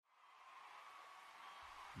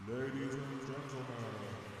Ladies and gentlemen,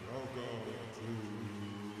 welcome to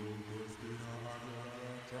Christina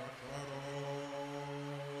Aguilera Track Battle.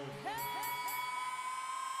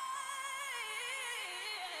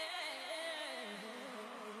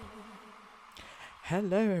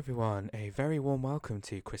 Hello everyone, a very warm welcome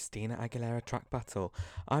to Christina Aguilera Track Battle.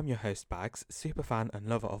 I'm your host Bags, superfan and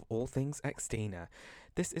lover of all things Xtina.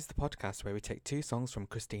 This is the podcast where we take two songs from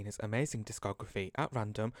Christina's amazing discography at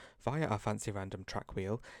random via our fancy random track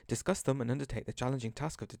wheel, discuss them and undertake the challenging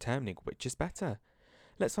task of determining which is better.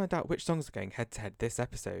 Let's find out which songs are going head to head this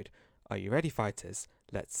episode. Are you ready, fighters?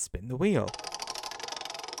 Let's spin the wheel.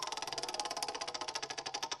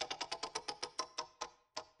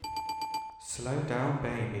 Slow down,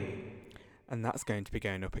 baby. And that's going to be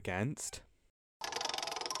going up against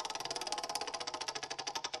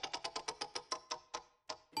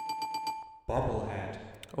Bobblehead.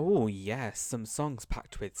 Oh, yes, some songs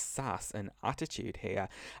packed with sass and attitude here.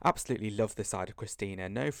 Absolutely love this side of Christina.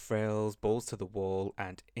 No frills, balls to the wall,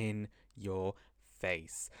 and in your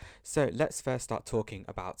face. So let's first start talking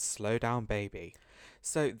about Slow Down Baby.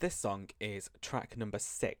 So this song is track number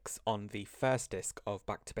 6 on the first disc of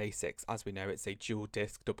Back to Basics. As we know, it's a dual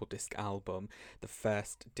disc, double disc album. The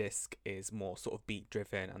first disc is more sort of beat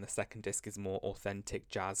driven and the second disc is more authentic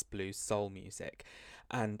jazz, blues, soul music.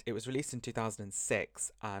 And it was released in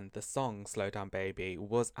 2006, and the song Slow Down Baby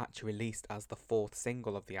was actually released as the fourth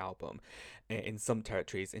single of the album in some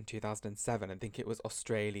territories in 2007. I think it was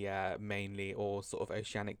Australia mainly, or sort of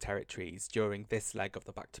oceanic territories during this leg of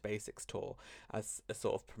the Back to Basics tour as a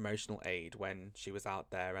sort of promotional aid when she was out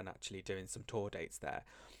there and actually doing some tour dates there.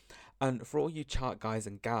 And for all you chart guys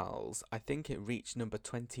and gals, I think it reached number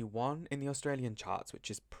 21 in the Australian charts,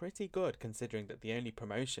 which is pretty good considering that the only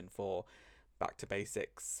promotion for Back to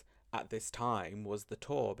Basics at this time was the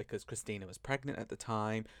tour, because Christina was pregnant at the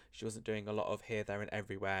time. She wasn't doing a lot of here, there and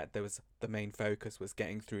everywhere. The main focus was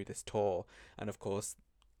getting through this tour, and of course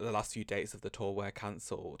the last few dates of the tour were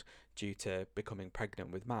cancelled due to becoming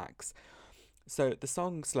pregnant with Max. So the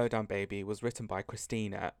song Slow Down Baby was written by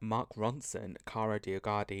Christina, Mark Ronson, Caro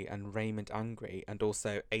Diogadi and Raymond Angry, and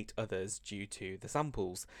also 8 others due to the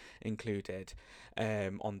samples included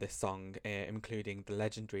on this song, including the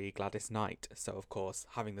legendary Gladys Knight. So of course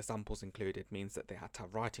having the samples included means that they had to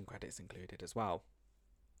have writing credits included as well.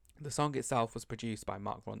 The song itself was produced by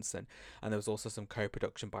Mark Ronson, and there was also some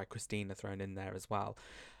co-production by Christina thrown in there as well.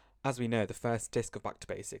 As we know, the first disc of Back to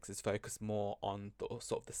Basics is focused more on the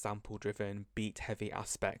sort of the sample-driven, beat-heavy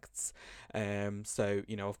aspects. So,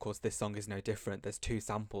 you know, of course, this song is no different. There's 2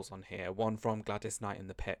 samples on here, one from Gladys Knight and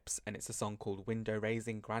the Pips, and it's a song called Window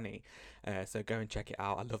Raising Granny. So go and check it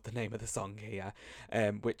out. I love the name of the song here,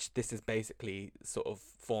 which this is basically sort of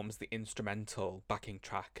forms the instrumental backing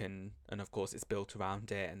track, and of course it's built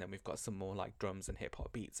around it, and then we've got some more like drums and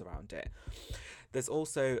hip-hop beats around it. There's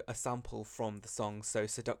also a sample from the song So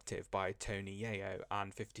Seductive by Tony Yayo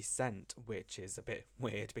and 50 Cent, which is a bit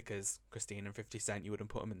weird because Christine and 50 Cent, you wouldn't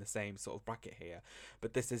put them in the same sort of bracket here.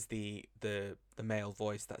 But this is the male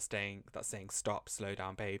voice that's saying stop, slow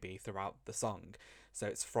down baby throughout the song. So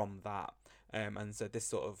it's from that. And so this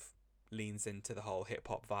sort of leans into the whole hip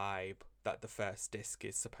hop vibe that the first disc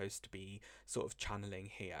is supposed to be sort of channeling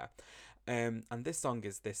here. And this song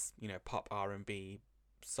is this, you know, pop R&B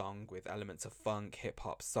song with elements of funk, hip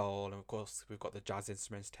hop, soul, and of course we've got the jazz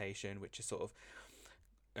instrumentation, which is sort of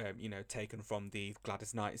taken from the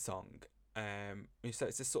Gladys Knight song. So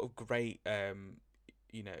it's a sort of great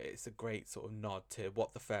it's a great sort of nod to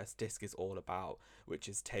what the first disc is all about, which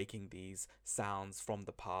is taking these sounds from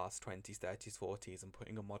the past 20s, 30s, 40s and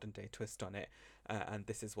putting a modern day twist on it. And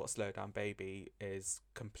this is what Slow Down Baby is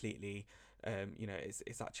completely,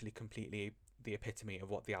 it's actually completely the epitome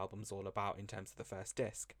of what the album's all about in terms of the first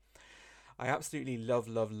disc. I absolutely love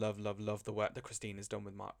the work that Christine has done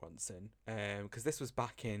with Mark Ronson, because this was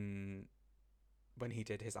back in when he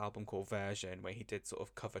did his album called Version, where he did sort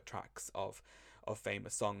of cover tracks of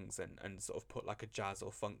famous songs and sort of put like a jazz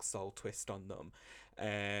or funk soul twist on them.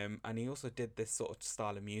 And he also did this sort of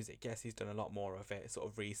style of music. Yes, he's done a lot more of it sort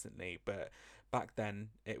of recently, but back then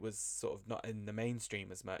it was sort of not in the mainstream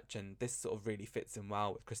as much, and this sort of really fits in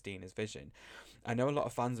well with Christina's vision. I know a lot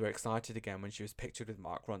of fans were excited again when she was pictured with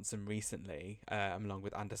Mark Ronson recently, along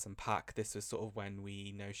with Anderson .Paak. This was sort of when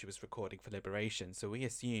we know she was recording for Liberation, so we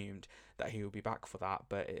assumed that he would be back for that,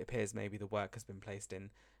 but it appears maybe the work has been placed in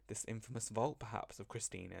this infamous vault perhaps of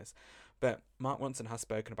Christina's. But Mark Ronson has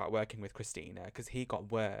spoken about working with Christina because he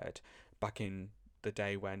got word back in the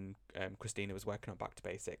day when Christina was working on Back to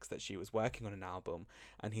Basics that she was working on an album,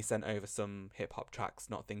 and he sent over some hip hop tracks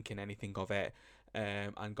not thinking anything of it,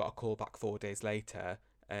 and got a call back 4 days later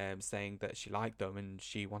saying that she liked them and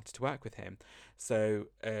she wanted to work with him. So,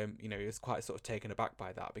 he was quite sort of taken aback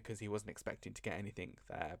by that because he wasn't expecting to get anything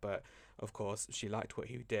there. But of course, she liked what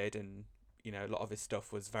he did, and a lot of his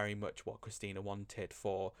stuff was very much what Christina wanted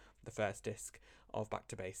for the first disc of Back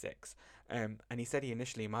to Basics. And he said he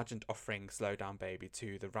initially imagined offering Slow Down Baby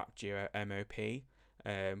to the rap duo MOP,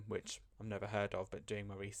 which I've never heard of, but doing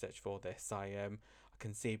my research for this, I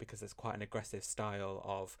can see, because there's quite an aggressive style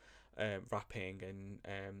of rapping,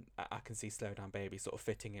 and I can see Slow Down Baby sort of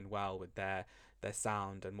fitting in well with their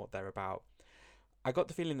sound and what they're about. I got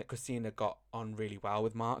the feeling that Christina got on really well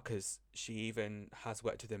with Mark, because she even has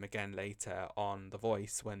worked with him again later on The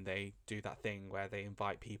Voice, when they do that thing where they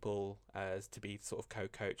invite people as to be sort of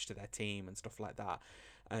co-coach to their team and stuff like that.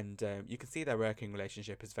 And you can see their working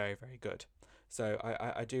relationship is very, very good. So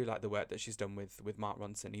I do like the work that she's done with Mark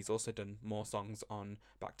Ronson. He's also done more songs on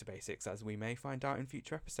Back to Basics, as we may find out in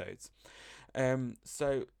future episodes.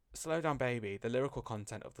 So Slow Down Baby, the lyrical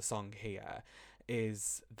content of the song here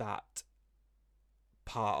is that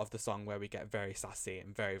part of the song where we get very sassy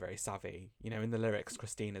and very, very savvy. In the lyrics,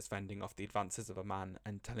 Christina's fending off the advances of a man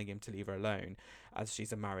and telling him to leave her alone, as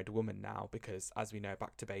she's a married woman now, because, as we know,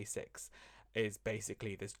 Back to Basics is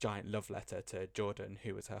basically this giant love letter to Jordan,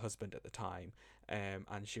 who was her husband at the time,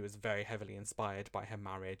 and she was very heavily inspired by her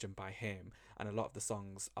marriage and by him, and a lot of the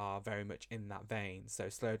songs are very much in that vein. So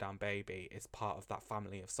Slow Down Baby is part of that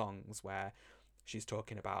family of songs where she's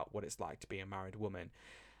talking about what it's like to be a married woman.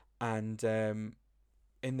 And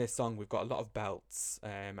in this song, we've got a lot of belts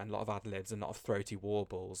and a lot of ad-libs and a lot of throaty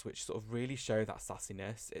warbles, which sort of really show that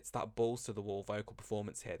sassiness. It's that balls-to-the-wall vocal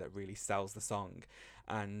performance here that really sells the song,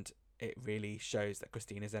 and it really shows that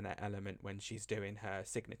Christina's in her element when she's doing her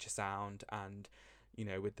signature sound and,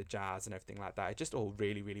 with the jazz and everything like that. It just all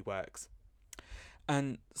really, really works.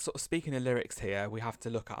 And sort of speaking of lyrics here, we have to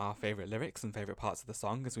look at our favourite lyrics and favourite parts of the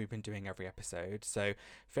song, as we've been doing every episode. So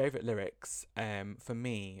favourite lyrics, for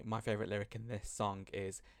me, my favourite lyric in this song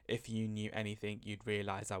is, "If you knew anything, you'd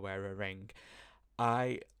realise I wear a ring."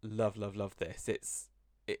 I love, love, love this.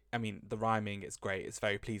 The rhyming is great. It's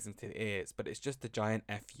very pleasing to the ears, but it's just a giant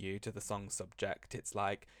FU to the song subject. It's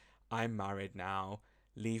like, I'm married now,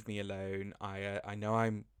 leave me alone. I know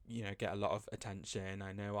I'm, get a lot of attention.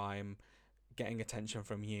 I know I'm getting attention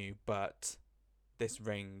from you, but this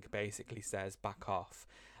ring basically says back off.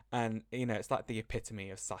 And it's like the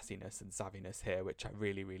epitome of sassiness and savviness here, which I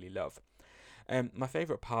really, really love. My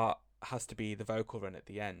favourite part has to be the vocal run at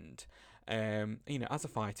the end. As a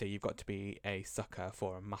fighter, you've got to be a sucker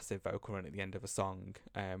for a massive vocal run at the end of a song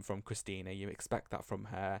from Christina. You expect that from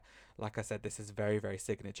her. Like I said, this is very, very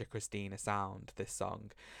signature Christina sound, this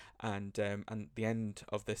song. And the end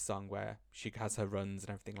of this song, where she has her runs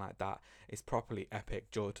and everything like that, is properly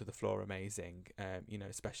epic, jaw to the floor, amazing.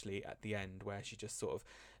 Especially at the end, where she just sort of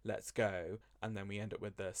lets go, and then we end up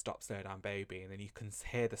with the Stop, Slow Down Baby, and then you can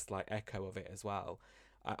hear the slight echo of it as well.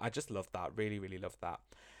 I just love that, really, really love that.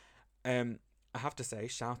 I have to say,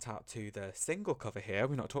 shout out to the single cover here.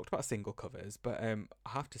 We've not talked about single covers, but I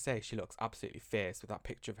have to say she looks absolutely fierce with that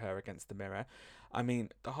picture of her against the mirror. I mean,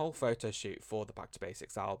 the whole photo shoot for the Back to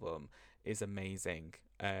Basics album is amazing.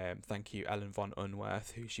 Thank you, Ellen von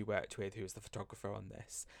Unwerth, who she worked with, who was the photographer on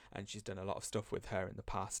this, and she's done a lot of stuff with her in the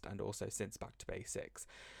past and also since Back to Basics.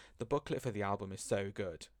 The booklet for the album is so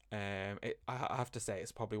good. I have to say,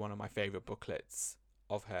 it's probably one of my favourite booklets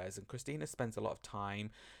of hers, and Christina spends a lot of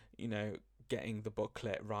time, getting the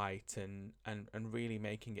booklet right and really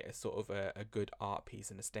making it a sort of a good art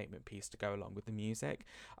piece and a statement piece to go along with the music.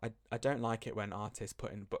 I don't like it when artists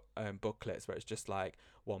put in booklets where it's just like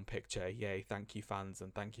one picture, yay, thank you fans,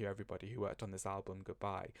 and thank you everybody who worked on this album,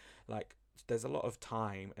 goodbye. Like, there's a lot of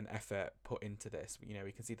time and effort put into this.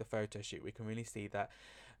 We can see the photo shoot, we can really see that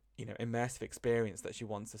immersive experience that she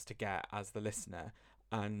wants us to get as the listener,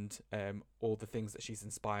 and all the things that she's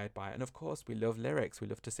inspired by. And of course, we love lyrics, we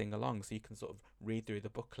love to sing along, so you can sort of read through the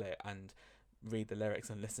booklet and read the lyrics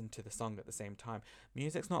and listen to the song at the same time.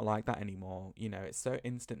 Music's not like that anymore. It's so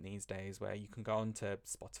instant these days, where you can go onto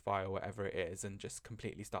Spotify or whatever it is and just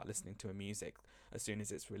completely start listening to a music as soon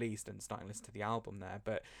as it's released and starting to listen to the album there.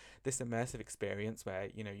 But this immersive experience where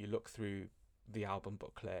you look through the album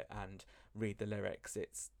booklet and read the lyrics,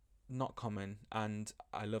 it's not common, and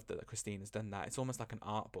I love that Christina's done that. It's almost like an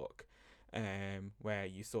art book, where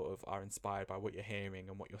you sort of are inspired by what you're hearing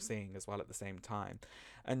and what you're seeing as well at the same time.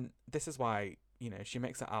 And this is why she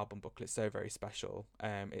makes that album booklet so very special.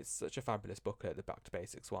 It's such a fabulous booklet, the Back to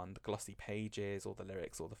Basics one, the glossy pages, all the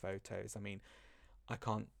lyrics, all the photos. I mean, I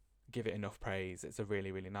can't give it enough praise. It's a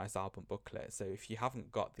really, really nice album booklet. So if you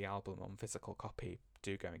haven't got the album on physical copy,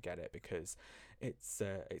 do go and get it because it's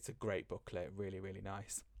a great booklet, really, really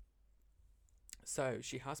nice. So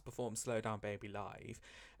she has performed Slow Down Baby live.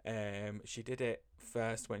 She did it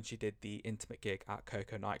first when she did the intimate gig at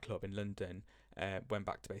Coco nightclub in London, when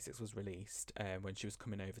Back to Basics was released, when she was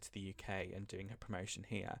coming over to the UK and doing her promotion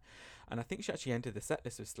here. And I think she actually ended the set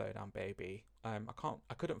list with Slow Down Baby. I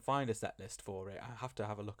couldn't find a set list for it. I have to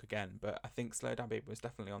have a look again, but I think Slow Down Baby was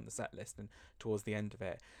definitely on the set list and towards the end of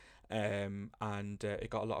it. And it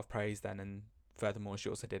got a lot of praise then, and furthermore, she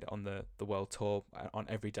also did it on the world tour, on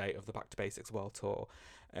every date of the Back to Basics world tour,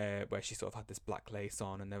 where she sort of had this black lace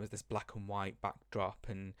on, and there was this black and white backdrop,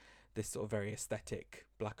 and this sort of very aesthetic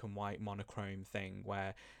black and white monochrome thing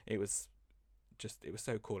where it was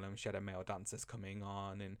so cool. And she had her male dancers coming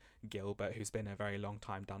on, and Gilbert, who's been a very long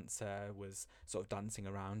time dancer, was sort of dancing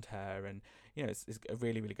around her, and it's a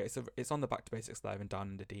really, really good. So it's on the Back to Basics live and down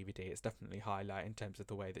in the DVD. It's definitely a highlight in terms of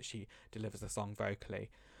the way that she delivers the song vocally.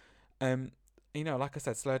 Like I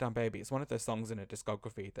said, Slow Down Baby, it's one of those songs in a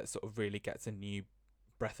discography that sort of really gets a new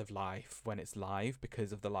breath of life when it's live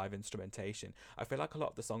because of the live instrumentation. I feel like a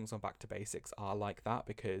lot of the songs on Back to Basics are like that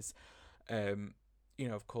because,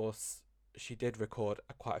 of course, she did record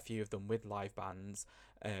quite a few of them with live bands,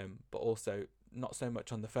 but also not so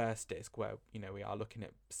much on the first disc where, we are looking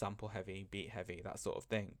at sample heavy, beat heavy, that sort of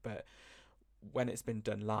thing. But when it's been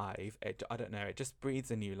done live, I don't know, it just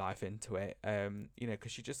breathes a new life into it,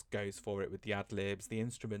 because she just goes for it with the ad-libs. The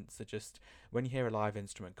instruments are just, when you hear a live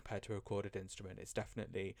instrument compared to a recorded instrument, it's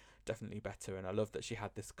definitely better. And I love that she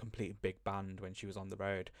had this complete big band when she was on the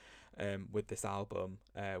road, with this album,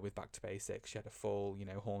 with Back to Basics. She had a full,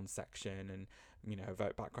 horn section and,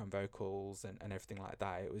 background vocals and everything like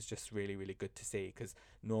that. It was just really, really good to see, because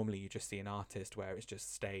normally you just see an artist where it's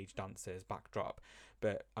just stage dancers, backdrop,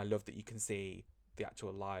 but I love that you can see the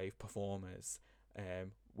actual live performers,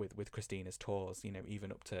 with Christina's tours,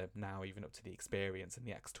 even up to the Experience and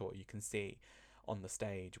the X Tour. You can see on the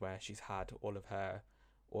stage where she's had all of her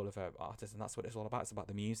artists, and that's what it's all about. It's about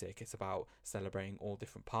the music. It's about celebrating all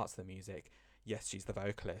different parts of the music. Yes, she's the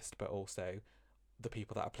vocalist, but also the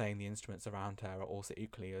people that are playing the instruments around her are also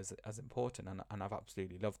equally as important, and I've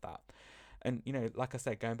absolutely loved that. And like I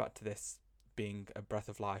said, going back to this being a breath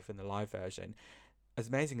of life in the live version, as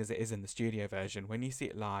amazing as it is in the studio version, when you see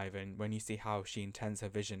it live and when you see how she intends her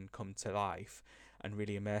vision come to life and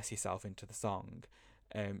really immerse yourself into the song,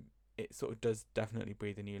 it sort of does definitely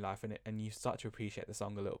breathe a new life in it, and you start to appreciate the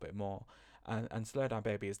song a little bit more. And Slow Down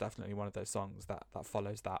Baby is definitely one of those songs that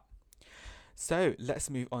follows that. So let's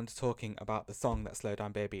move on to talking about the song that Slow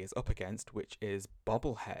Down Baby is up against, which is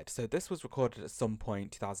Bobblehead. So this was recorded at some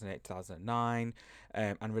point 2008, 2009,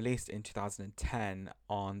 and released in 2010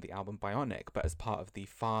 on the album Bionic, but as part of the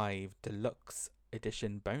 5 deluxe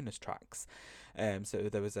edition bonus tracks. So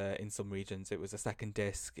there was in some regions it was a second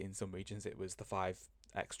disc, in some regions it was the 5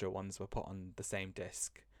 extra ones were put on the same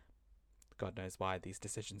disc. God knows why these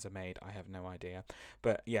decisions are made, I have no idea.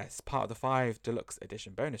 But yes, part of the 5 deluxe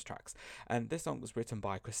edition bonus tracks. And this song was written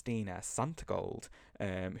by Christina Santigold,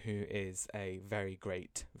 who is a very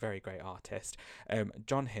great artist.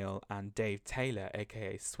 John Hill and Dave Taylor,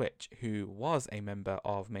 aka Switch, who was a member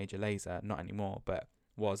of Major Lazer, not anymore, but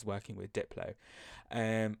was working with Diplo.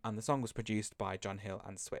 And the song was produced by John Hill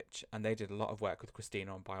and Switch, and they did a lot of work with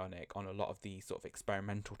Christina on Bionic on a lot of the sort of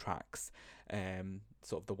experimental tracks,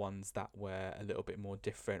 sort of the ones that were a little bit more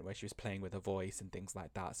different, where she was playing with her voice and things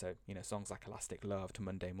like that. So songs like Elastic Love to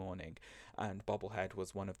Monday Morning, and Bobblehead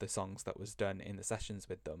was one of the songs that was done in the sessions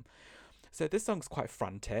with them. So this song's quite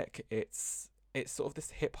frantic. It's sort of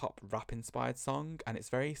this hip hop rap inspired song, and it's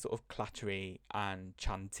very sort of clattery and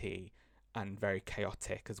chanty and very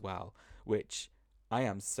chaotic as well, which I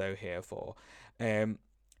am so here for.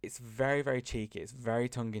 It's very, very cheeky. It's very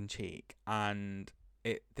tongue-in-cheek, and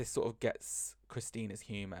this sort of gets Christina's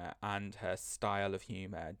humour and her style of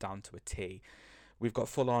humour down to a T. We've got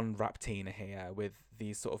full-on Raptina here with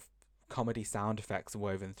these sort of comedy sound effects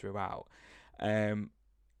woven throughout.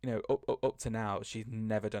 Up to now, she's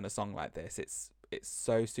never done a song like this. It's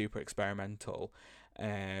so super experimental,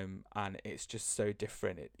 and it's just so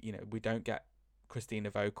different. We don't get Christina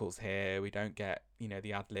vocals here. We don't get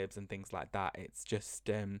the ad libs and things like that. It's just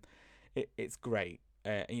it's great.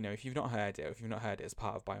 If you've not heard it, or if you've not heard it as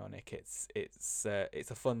part of Bionic, it's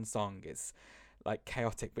a fun song. It's like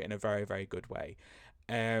chaotic, but in a very, very good way.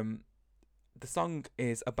 The song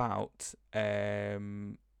is about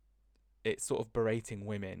it's sort of berating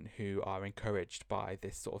women who are encouraged by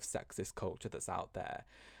this sort of sexist culture that's out there,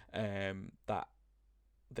 that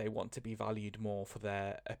they want to be valued more for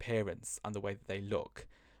their appearance and the way that they look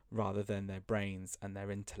rather than their brains and their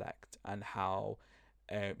intellect, and how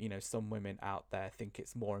some women out there think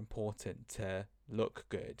it's more important to look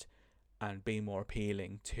good and be more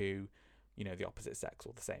appealing to, the opposite sex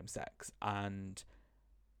or the same sex, and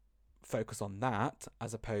focus on that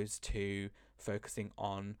as opposed to focusing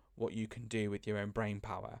on what you can do with your own brain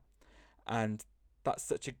power. And it's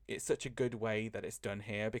such a good way that it's done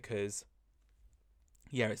here, because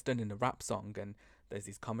it's done in a rap song and there's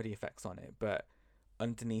these comedy effects on it, but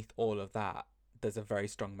underneath all of that there's a very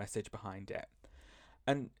strong message behind it.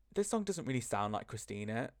 And this song doesn't really sound like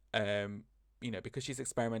Christina, because she's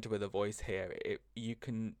experimented with her voice here. You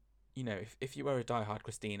can, if you were a diehard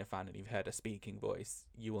Christina fan and you've heard her speaking voice,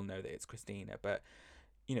 you will know that it's Christina. But,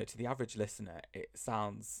 to the average listener, it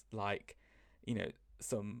sounds like,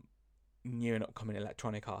 some new and upcoming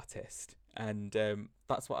electronic artist. And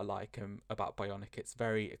that's what I like about Bionic. It's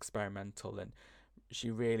very experimental, and she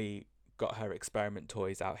really got her experiment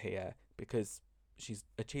toys out here, because she's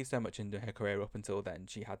achieved so much in her career up until then.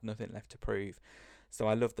 She had nothing left to prove. So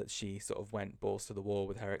I love that she sort of went balls to the wall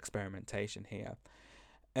with her experimentation here.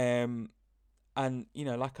 And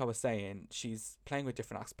like I was saying, she's playing with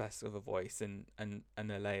different aspects of her voice and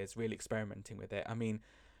her layers, really experimenting with it. I mean,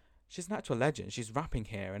 she's an actual legend. She's rapping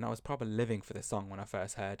here, and I was probably living for this song when I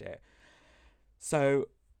first heard it. So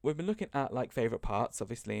we've been looking at like favorite parts,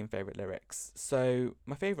 obviously, and favorite lyrics. So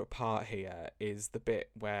my favorite part here is the bit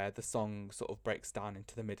where the song sort of breaks down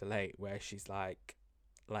into the middle eight, where she's like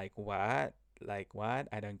what,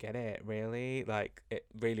 I don't get it, really. Like, it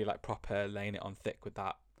really, like, proper laying it on thick with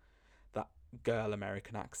that girl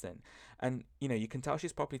American accent. And you can tell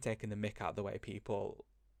she's probably taking the mick out of the way people,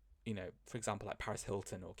 for example, like Paris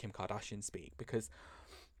Hilton or Kim Kardashian speak, because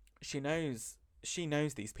she knows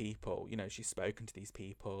these people. She's spoken to these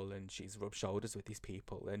people and she's rubbed shoulders with these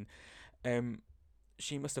people, and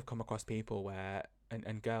she must have come across people where,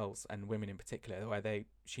 and girls and women in particular, where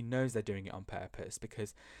she knows they're doing it on purpose,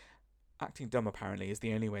 because acting dumb apparently is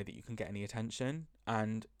the only way that you can get any attention.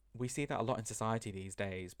 And we see that a lot in society these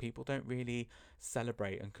days. People don't really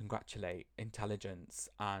celebrate and congratulate intelligence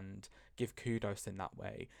and give kudos in that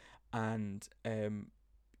way. And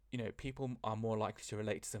people are more likely to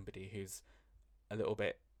relate to somebody who's a little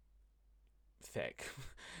bit thick,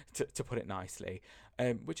 to put it nicely,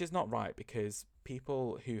 which is not right, because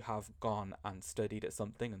people who have gone and studied at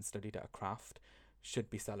something and studied at a craft should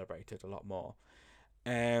be celebrated a lot more.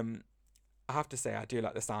 I have to say, I do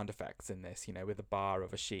like the sound effects in this, with the bar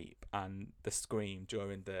of a sheep and the scream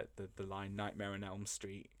during the line "Nightmare on Elm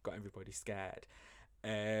Street" got everybody scared.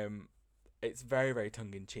 It's very, very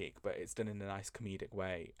tongue-in-cheek, but it's done in a nice comedic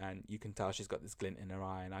way, and you can tell she's got this glint in her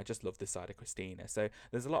eye, and I just love this side of Christina. So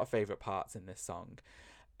there's a lot of favourite parts in this song.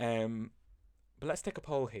 But let's take a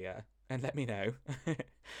poll here and let me know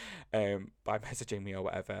by messaging me or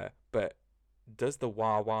whatever. But does the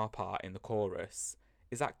wah wah part in the chorus,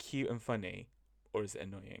 is that cute and funny, or is it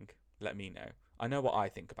annoying? Let me know. I know what I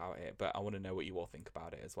think about it, but I want to know what you all think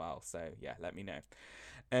about it as well. So yeah, let me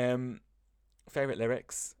know. Favorite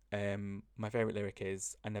lyrics. My favorite lyric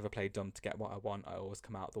is, "I never play dumb to get what I want. I always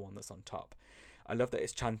come out the one that's on top." I love that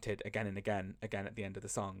it's chanted again and again at the end of the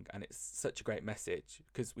song, and it's such a great message,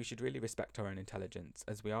 because we should really respect our own intelligence,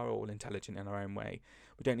 as we are all intelligent in our own way.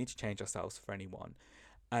 We don't need to change ourselves for anyone.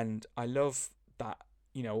 And I love that,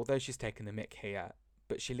 although she's taken the mick here,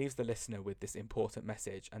 but she leaves the listener with this important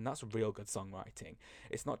message, and that's real good songwriting.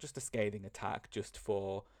 It's not just a scathing attack just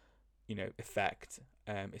for, effect.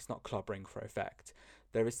 It's not clobbering for effect.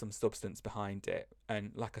 There is some substance behind it,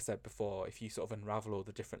 and like I said before, if you sort of unravel all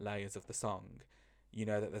the different layers of the song, you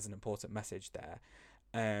know that there's an important message there.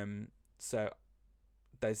 So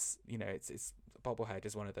there's, it's Bobblehead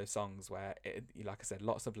is one of those songs where like I said,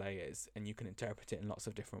 lots of layers, and you can interpret it in lots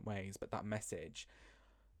of different ways, but that message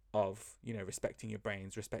of, respecting your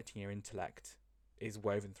brains, respecting your intellect, is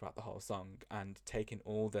woven throughout the whole song, and taking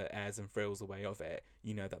all the airs and frills away of it,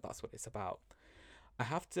 that's what it's about. I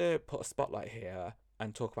have to put a spotlight here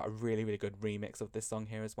and talk about a really, really good remix of this song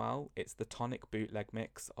here as well. It's the Tonic bootleg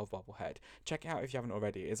mix of Bobblehead. Check it out if you haven't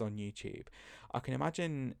already. It is on YouTube. I can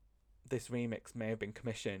imagine this remix may have been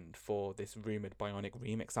commissioned for this rumoured Bionic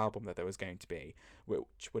remix album that there was going to be,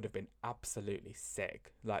 which would have been absolutely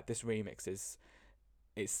sick. Like, this remix is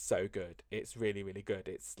so good. It's really, really good.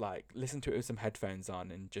 It's like, listen to it with some headphones on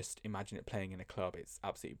and just imagine it playing in a club. It's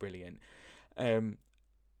absolutely brilliant.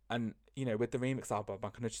 And with the remix album, I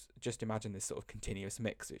can just imagine this sort of continuous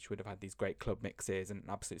mix, which would have had these great club mixes and an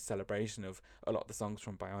absolute celebration of a lot of the songs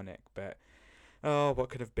from Bionic. But what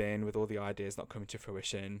could have been, with all the ideas not coming to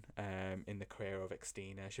fruition in the career of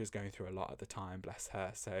Xtina. She was going through a lot at the time, bless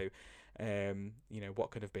her. So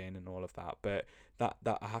what could have been and all of that. But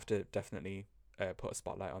that I have to definitely put a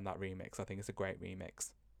spotlight on that remix. I think it's a great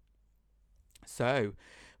remix. So,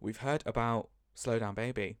 we've heard about Slow Down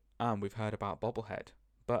Baby and we've heard about Bobblehead,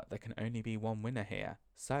 but there can only be one winner here.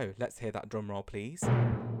 So, let's hear that drum roll, please.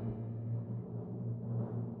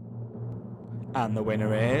 And the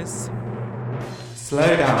winner is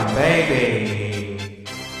Slow Down Baby.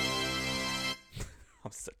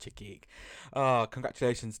 I'm such a geek. Oh,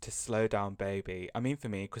 congratulations to Slow Down Baby. I mean, for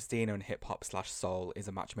me, Christina and hip hop / soul is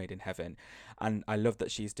a match made in heaven. And I love that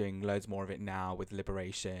she's doing loads more of it now with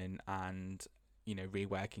Liberation and, you know,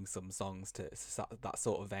 reworking some songs to that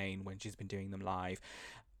sort of vein when she's been doing them live.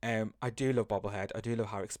 I do love Bobblehead. I do love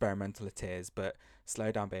how experimental it is, but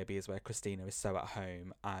Slow Down Baby is where Christina is so at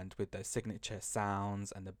home, and with those signature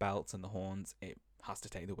sounds and the belts and the horns, it has to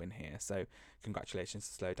take the win here. So congratulations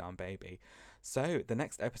to Slow Down Baby. So the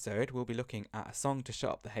next episode, we'll be looking at a song to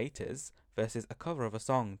shut up the haters versus a cover of a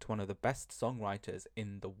song to one of the best songwriters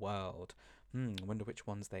in the world. I wonder which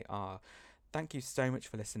ones they are. Thank you so much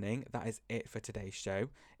for listening. That is it for today's show.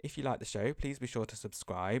 If you like the show, please be sure to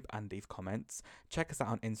subscribe and leave comments. Check us out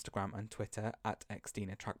on Instagram and Twitter at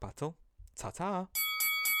XDina Track Battle. Ta-ta!